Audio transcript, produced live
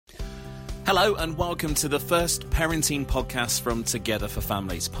Hello and welcome to the first parenting podcast from Together for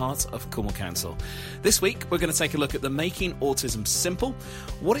Families, part of Cornwall Council. This week we're going to take a look at the Making Autism Simple,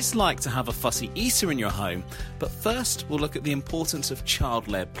 what it's like to have a fussy Easter in your home, but first we'll look at the importance of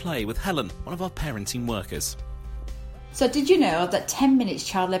child-led play with Helen, one of our parenting workers. So did you know that 10 minutes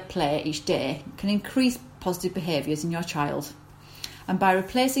child-led play each day can increase positive behaviours in your child? And by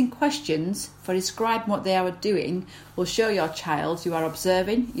replacing questions for describing what they are doing will show your child you are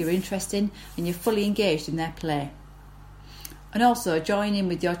observing, you're interested and you're fully engaged in their play. And also joining in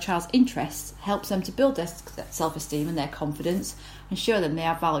with your child's interests helps them to build their self-esteem and their confidence and show them they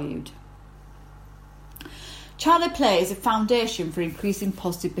are valued. Child-led play is a foundation for increasing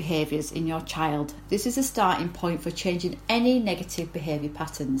positive behaviours in your child. This is a starting point for changing any negative behaviour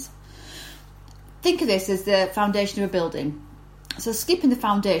patterns. Think of this as the foundation of a building. So skipping the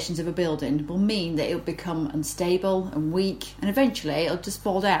foundations of a building will mean that it will become unstable and weak and eventually it'll just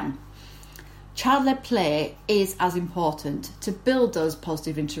fall down. Child-led play is as important to build those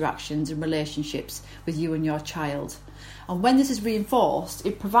positive interactions and relationships with you and your child. And when this is reinforced,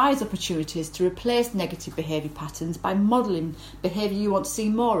 it provides opportunities to replace negative behaviour patterns by modelling behaviour you want to see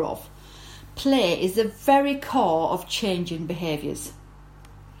more of. Play is the very core of changing behaviours.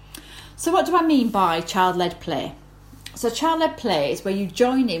 So what do I mean by child-led play? So child-led play is where you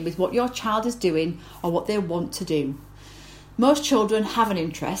join in with what your child is doing or what they want to do. Most children have an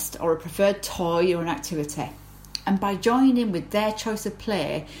interest or a preferred toy or an activity. And by joining in with their choice of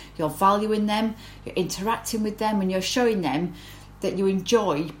play, you're valuing them, you're interacting with them and you're showing them that you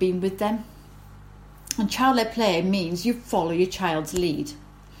enjoy being with them. And child-led play means you follow your child's lead.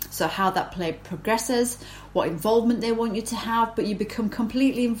 So how that play progresses, what involvement they want you to have, but you become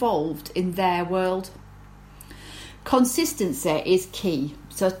completely involved in their world. Consistency is key.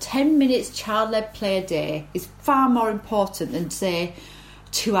 So 10 minutes child-led play a day is far more important than, say,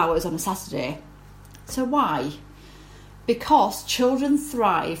 2 hours on a Saturday. So why? Because children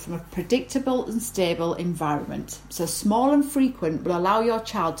thrive from a predictable and stable environment. So small and frequent will allow your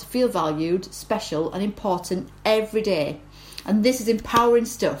child to feel valued, special and important every day. And this is empowering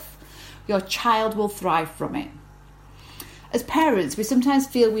stuff. Your child will thrive from it. As parents, we sometimes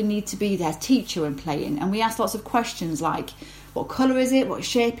feel we need to be their teacher when playing, and we ask lots of questions like, what colour is it, what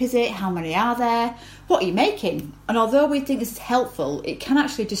shape is it, how many are there, what are you making? And although we think this is helpful, it can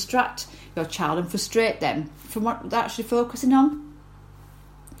actually distract your child and frustrate them from what they're actually focusing on.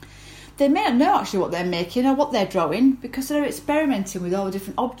 They may not know actually what they're making or what they're drawing because they're experimenting with all the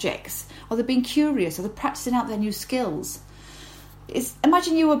different objects, or they're being curious, or they're practising out their new skills.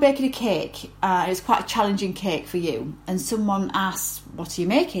 Imagine you were baking a cake, it's quite a challenging cake for you, and someone asks, what are you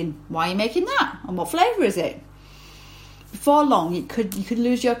making? Why are you making that? And what flavour is it? Before long, you could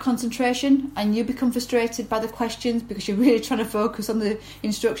lose your concentration and you become frustrated by the questions because you're really trying to focus on the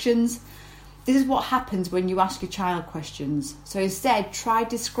instructions. This is what happens when you ask your child questions. So instead, try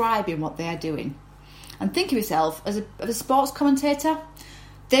describing what they are doing. And think of yourself as a sports commentator.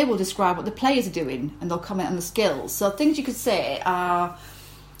 They will describe what the players are doing and they'll comment on the skills. So things you could say are,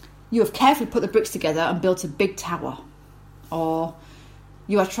 you have carefully put the bricks together and built a big tower. Or,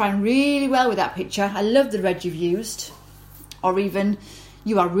 you are trying really well with that picture. I love the red you've used. Or even,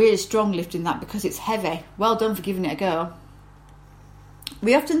 you are really strong lifting that because it's heavy. Well done for giving it a go.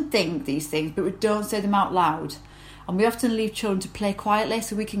 We often think these things, but we don't say them out loud. And we often leave children to play quietly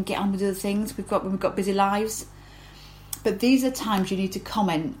so we can get on with other things when we've got busy lives. But these are times you need to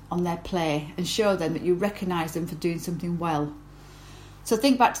comment on their play and show them that you recognise them for doing something well. So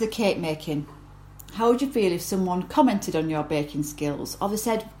think back to the cake making. How would you feel if someone commented on your baking skills, or they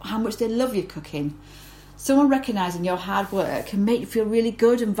said how much they love your cooking? Someone recognising your hard work can make you feel really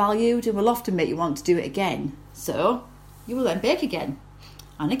good and valued and will often make you want to do it again. So you will then bake again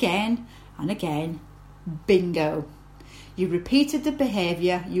and again and again. Bingo! You repeated the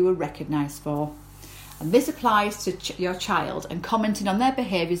behaviour you were recognised for. And this applies to your child and commenting on their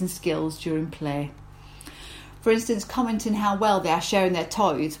behaviours and skills during play. For instance, commenting how well they are sharing their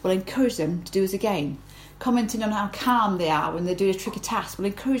toys will encourage them to do it again. Commenting on how calm they are when they do a tricky task will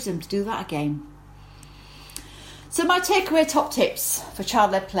encourage them to do that again. So my takeaway top tips for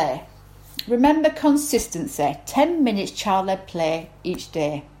child-led play. Remember consistency, 10 minutes child-led play each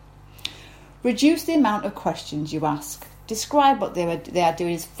day. Reduce the amount of questions you ask. Describe what they are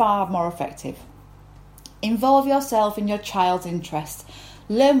doing is far more effective. Involve yourself in your child's interests.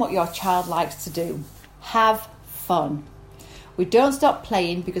 Learn what your child likes to do. Have fun. We don't stop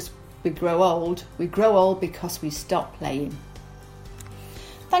playing because we grow old. We grow old because we stop playing.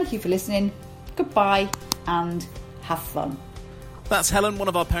 Thank you for listening. Goodbye and have fun. That's Helen, one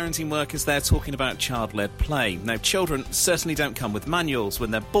of our parenting workers there, talking about child-led play. Now, children certainly don't come with manuals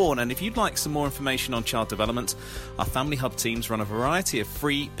when they're born, and if you'd like some more information on child development, our Family Hub teams run a variety of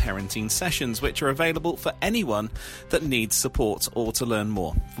free parenting sessions which are available for anyone that needs support or to learn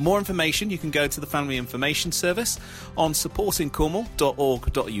more. For more information, you can go to the Family Information Service on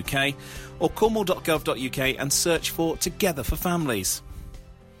supportingcornwall.org.uk or cornwall.gov.uk and search for Together for Families.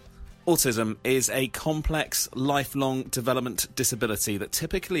 Autism is a complex, lifelong development disability that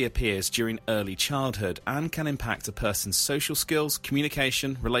typically appears during early childhood and can impact a person's social skills,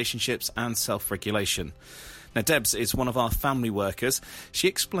 communication, relationships and self-regulation. Now, Debs is one of our family workers. She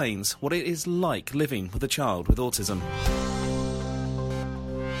explains what it is like living with a child with autism.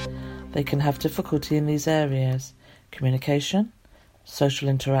 They can have difficulty in these areas: communication, social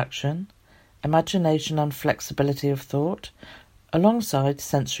interaction, imagination and flexibility of thought, alongside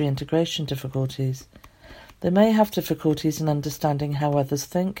sensory integration difficulties. They may have difficulties in understanding how others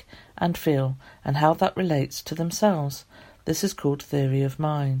think and feel and how that relates to themselves. This is called theory of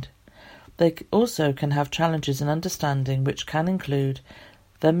mind. They also can have challenges in understanding, which can include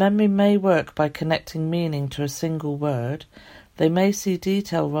their memory may work by connecting meaning to a single word. They may see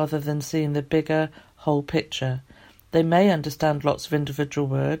detail rather than seeing the bigger whole picture. They may understand lots of individual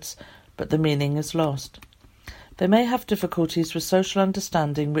words, but the meaning is lost. They may have difficulties with social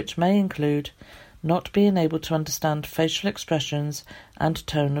understanding, which may include not being able to understand facial expressions and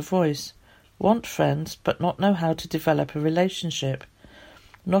tone of voice, want friends but not know how to develop a relationship,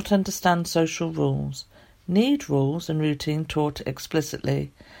 not understand social rules, need rules and routine taught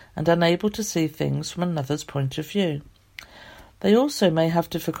explicitly, and unable to see things from another's point of view. They also may have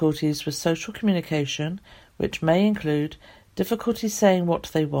difficulties with social communication, which may include difficulty saying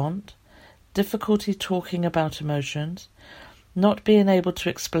what they want, difficulty talking about emotions, not being able to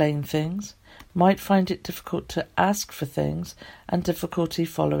explain things, might find it difficult to ask for things, and difficulty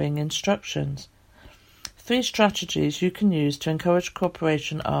following instructions. 3 strategies you can use to encourage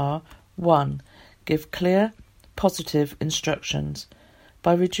cooperation are: 1. Give clear, positive instructions.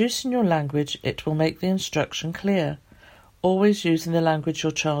 By reducing your language, it will make the instruction clear. Always using the language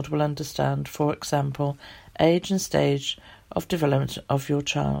your child will understand, for example, age and stage of development of your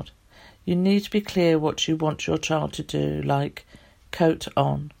child. You need to be clear what you want your child to do, like coat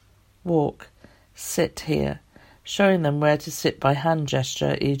on, walk, sit here, showing them where to sit by hand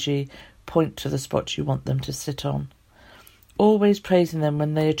gesture, e.g. point to the spot you want them to sit on. Always praising them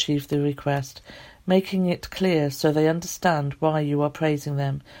when they achieve the request, making it clear so they understand why you are praising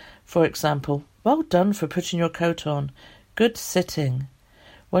them. For example, well done for putting your coat on, good sitting.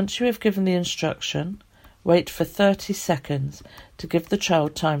 Once you have given the instruction, wait for 30 seconds to give the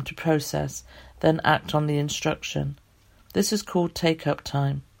child time to process, then act on the instruction. This is called take-up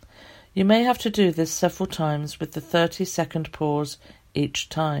time. You may have to do this several times with the 30-second pause each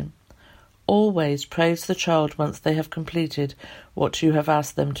time. Always praise the child once they have completed what you have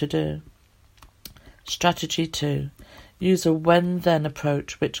asked them to do. Strategy 2. Use a when-then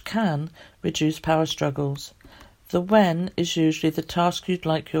approach, which can reduce power struggles. The when is usually the task you'd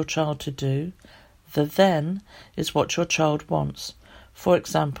like your child to do. The then is what your child wants. For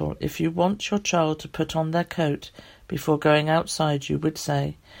example, if you want your child to put on their coat before going outside, you would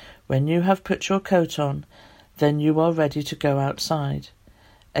say, "When you have put your coat on, then you are ready to go outside."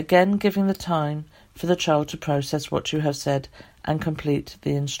 Again, giving the time for the child to process what you have said and complete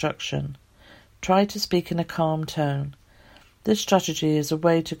the instruction. Try to speak in a calm tone. This strategy is a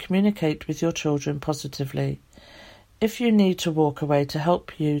way to communicate with your children positively. If you need to walk away to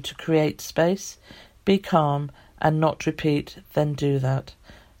help you to create space, be calm and not repeat, then do that.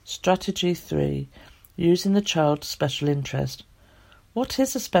 Strategy 3. Using the child's special interest. What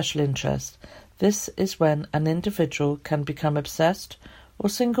is a special interest? This is when an individual can become obsessed or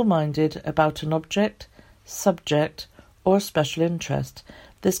single-minded about an object, subject, or a special interest.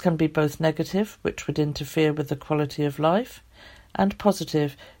 This can be both negative, which would interfere with the quality of life, and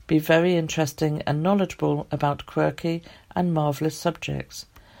positive, be very interesting and knowledgeable about quirky and marvellous subjects.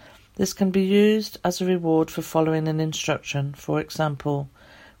 This can be used as a reward for following an instruction. For example,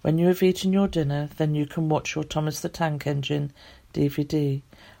 when you have eaten your dinner, then you can watch your Thomas the Tank Engine DVD.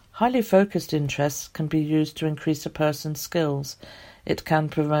 Highly focused interests can be used to increase a person's skills. It can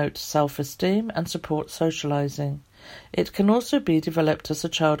promote self-esteem and support socialising. It can also be developed as a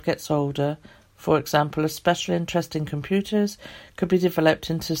child gets older. For example, a special interest in computers could be developed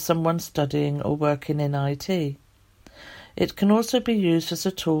into someone studying or working in IT. It can also be used as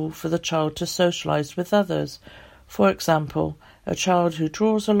a tool for the child to socialise with others. For example, a child who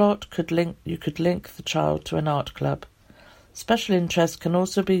draws a lot you could link the child to an art club. Special interest can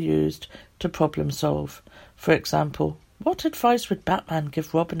also be used to problem solve. For example, What advice would Batman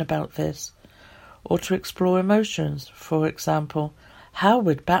give Robin about this? Or to explore emotions, for example, how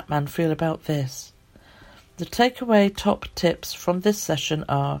would Batman feel about this? The takeaway top tips from this session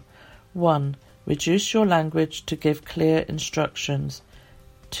are: 1. Reduce your language to give clear instructions.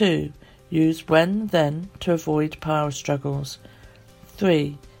 2. Use when, then to avoid power struggles.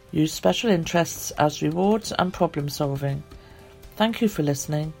 3. Use special interests as rewards and problem solving. Thank you for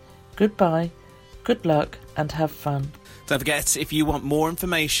listening. Goodbye, good luck, and have fun. Don't forget, if you want more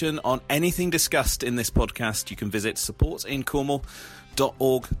information on anything discussed in this podcast, you can visit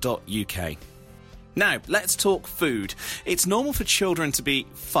supportincornwall.org.uk. Now, let's talk food. It's normal for children to be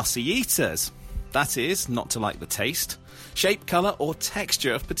fussy eaters. That is, not to like the taste, shape, colour or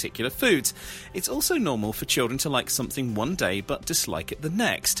texture of particular foods. It's also normal for children to like something one day but dislike it the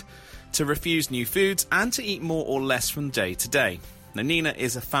next, to refuse new foods and to eat more or less from day to day. Now, Nina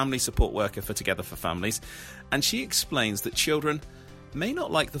is a family support worker for Together for Families, and she explains that children may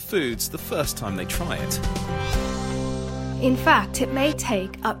not like the foods the first time they try it. In fact, it may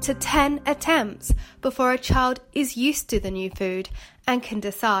take up to 10 attempts before a child is used to the new food and can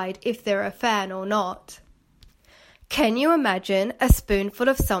decide if they're a fan or not. Can you imagine a spoonful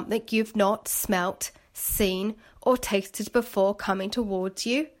of something you've not smelt, seen, or tasted before coming towards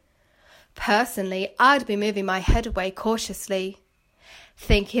you? Personally, I'd be moving my head away cautiously.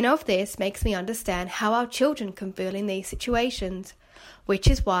 Thinking of this makes me understand how our children can feel in these situations, which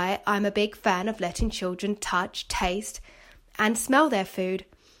is why I'm a big fan of letting children touch, taste, and smell their food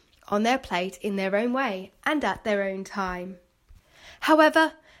on their plate in their own way and at their own time.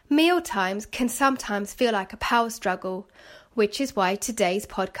 However, meal times can sometimes feel like a power struggle, which is why today's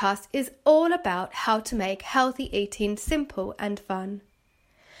podcast is all about how to make healthy eating simple and fun.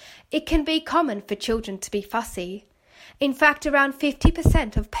 It can be common for children to be fussy. In fact, around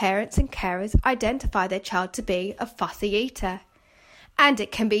 50% of parents and carers identify their child to be a fussy eater. And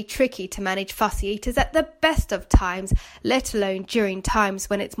it can be tricky to manage fussy eaters at the best of times, let alone during times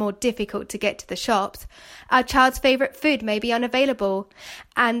when it's more difficult to get to the shops. Our child's favourite food may be unavailable,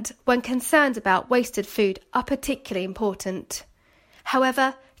 and when concerns about wasted food are particularly important.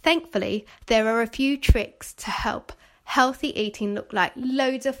 However, thankfully, there are a few tricks to help healthy eating look like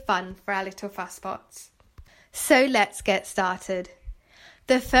loads of fun for our little fusspots. So let's get started.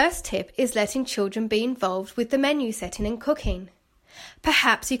 The first tip is letting children be involved with the menu setting and cooking.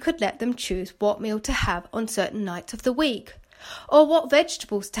 Perhaps you could let them choose what meal to have on certain nights of the week, or what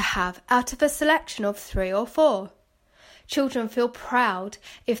vegetables to have out of a selection of 3 or 4. Children feel proud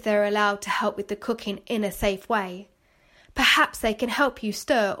if they're allowed to help with the cooking in a safe way. Perhaps they can help you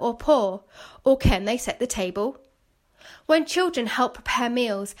stir or pour, or can they set the table? When children help prepare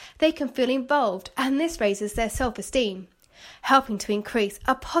meals, they can feel involved, and this raises their self-esteem, helping to increase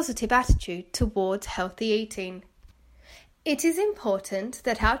a positive attitude towards healthy eating. It is important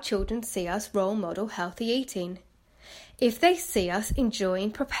that our children see us role model healthy eating. If they see us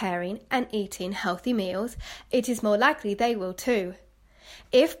enjoying preparing and eating healthy meals, it is more likely they will too.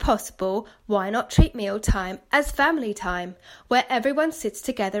 If possible, why not treat meal time as family time, where everyone sits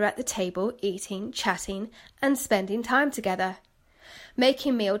together at the table eating, chatting, and spending time together?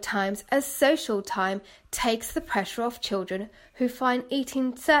 Making meal times as social time takes the pressure off children who find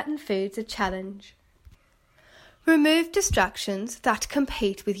eating certain foods a challenge. Remove distractions that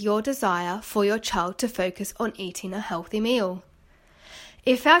compete with your desire for your child to focus on eating a healthy meal.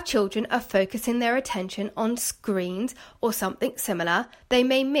 If our children are focusing their attention on screens or something similar, they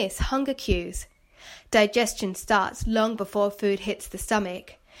may miss hunger cues. Digestion starts long before food hits the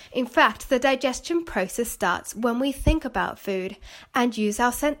stomach. In fact, the digestion process starts when we think about food and use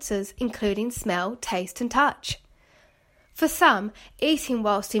our senses, including smell, taste, and touch. For some, eating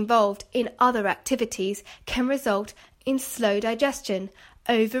whilst involved in other activities can result in slow digestion,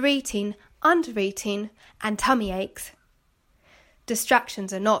 overeating, undereating, and tummy aches.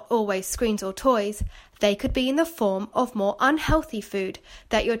 Distractions are not always screens or toys. They could be in the form of more unhealthy food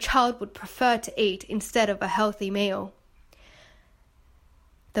that your child would prefer to eat instead of a healthy meal.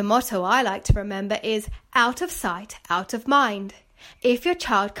 The motto I like to remember is out of sight, out of mind. If your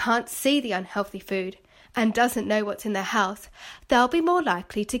child can't see the unhealthy food and doesn't know what's in their house, they'll be more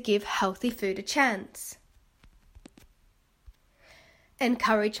likely to give healthy food a chance.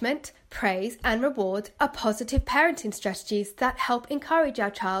 Encouragement, praise, and reward are positive parenting strategies that help encourage our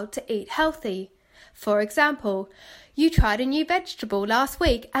child to eat healthy. For example, you tried a new vegetable last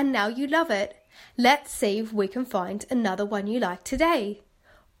week and now you love it. Let's see if we can find another one you like today.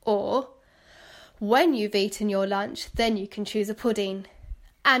 Or, when you've eaten your lunch, then you can choose a pudding.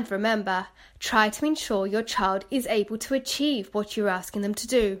 And remember, try to ensure your child is able to achieve what you're asking them to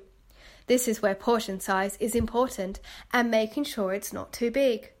do. This is where portion size is important and making sure it's not too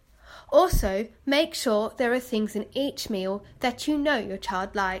big. Also, make sure there are things in each meal that you know your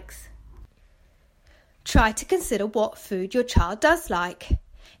child likes. Try to consider what food your child does like.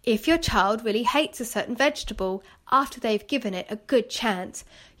 If your child really hates a certain vegetable after they've given it a good chance,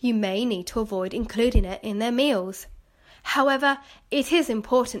 you may need to avoid including it in their meals. However, it is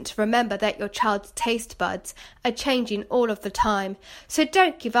important to remember that your child's taste buds are changing all of the time, so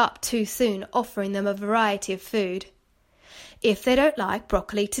don't give up too soon offering them a variety of food. If they don't like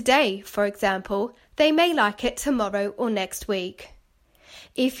broccoli today, for example, they may like it tomorrow or next week.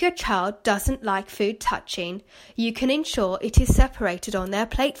 If your child doesn't like food touching, you can ensure it is separated on their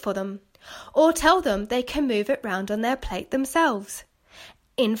plate for them, or tell them they can move it round on their plate themselves.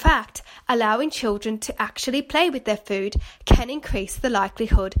 In fact, allowing children to actually play with their food can increase the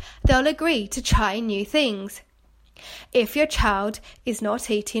likelihood they'll agree to try new things. If your child is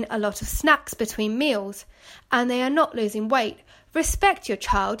not eating a lot of snacks between meals and they are not losing weight, respect your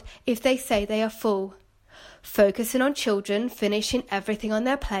child if they say they are full. Focusing on children finishing everything on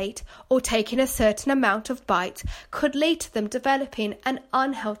their plate or taking a certain amount of bites could lead to them developing an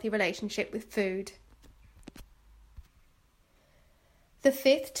unhealthy relationship with food. The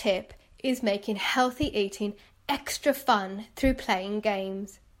fifth tip is making healthy eating extra fun through playing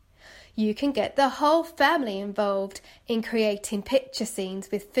games. You can get the whole family involved in creating picture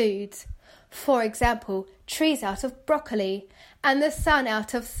scenes with foods. For example, trees out of broccoli and the sun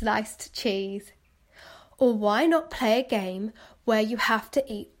out of sliced cheese. Or why not play a game where you have to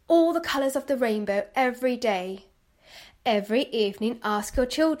eat all the colours of the rainbow every day? Every evening, ask your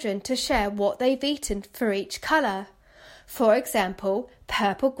children to share what they've eaten for each colour. For example,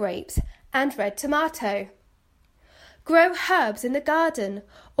 purple grapes and red tomato. Grow herbs in the garden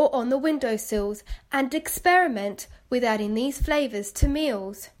or on the windowsills and experiment with adding these flavours to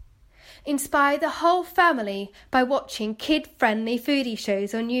meals. Inspire the whole family by watching kid-friendly foodie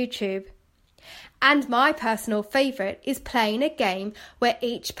shows on YouTube. And my personal favourite is playing a game where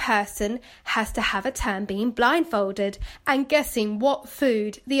each person has to have a turn being blindfolded and guessing what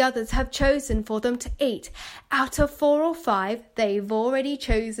food the others have chosen for them to eat out of 4 or 5 they've already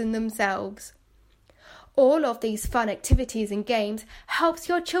chosen themselves. All of these fun activities and games helps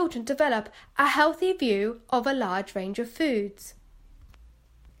your children develop a healthy view of a large range of foods.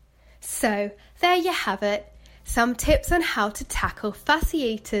 So, there you have it. Some tips on how to tackle fussy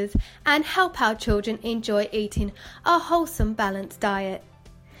eaters and help our children enjoy eating a wholesome, balanced diet.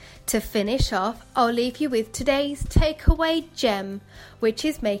 To finish off, I'll leave you with today's takeaway gem, which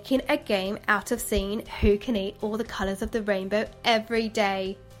is making a game out of seeing who can eat all the colours of the rainbow every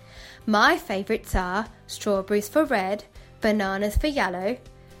day. My favourites are strawberries for red, bananas for yellow,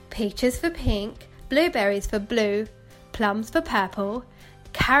 peaches for pink, blueberries for blue, plums for purple,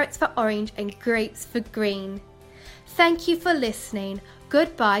 carrots for orange and grapes for green. Thank you for listening.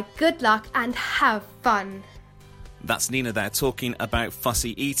 Goodbye, good luck and have fun. That's Nina there talking about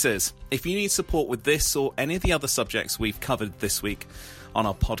fussy eaters. If you need support with this or any of the other subjects we've covered this week on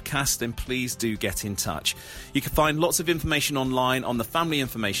our podcast, then please do get in touch. You can find lots of information online on the Family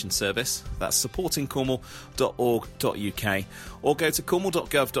Information Service, that's supportingcornwall.org.uk, or go to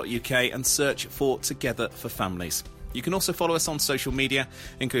cornwall.gov.uk and search for Together for Families. You can also follow us on social media,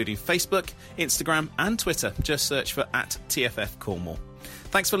 including Facebook, Instagram and Twitter. Just search for @TFF Cornwall.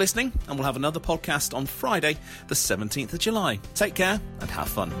 Thanks for listening, and we'll have another podcast on Friday, the 17th of July. Take care and have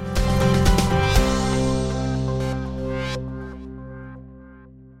fun.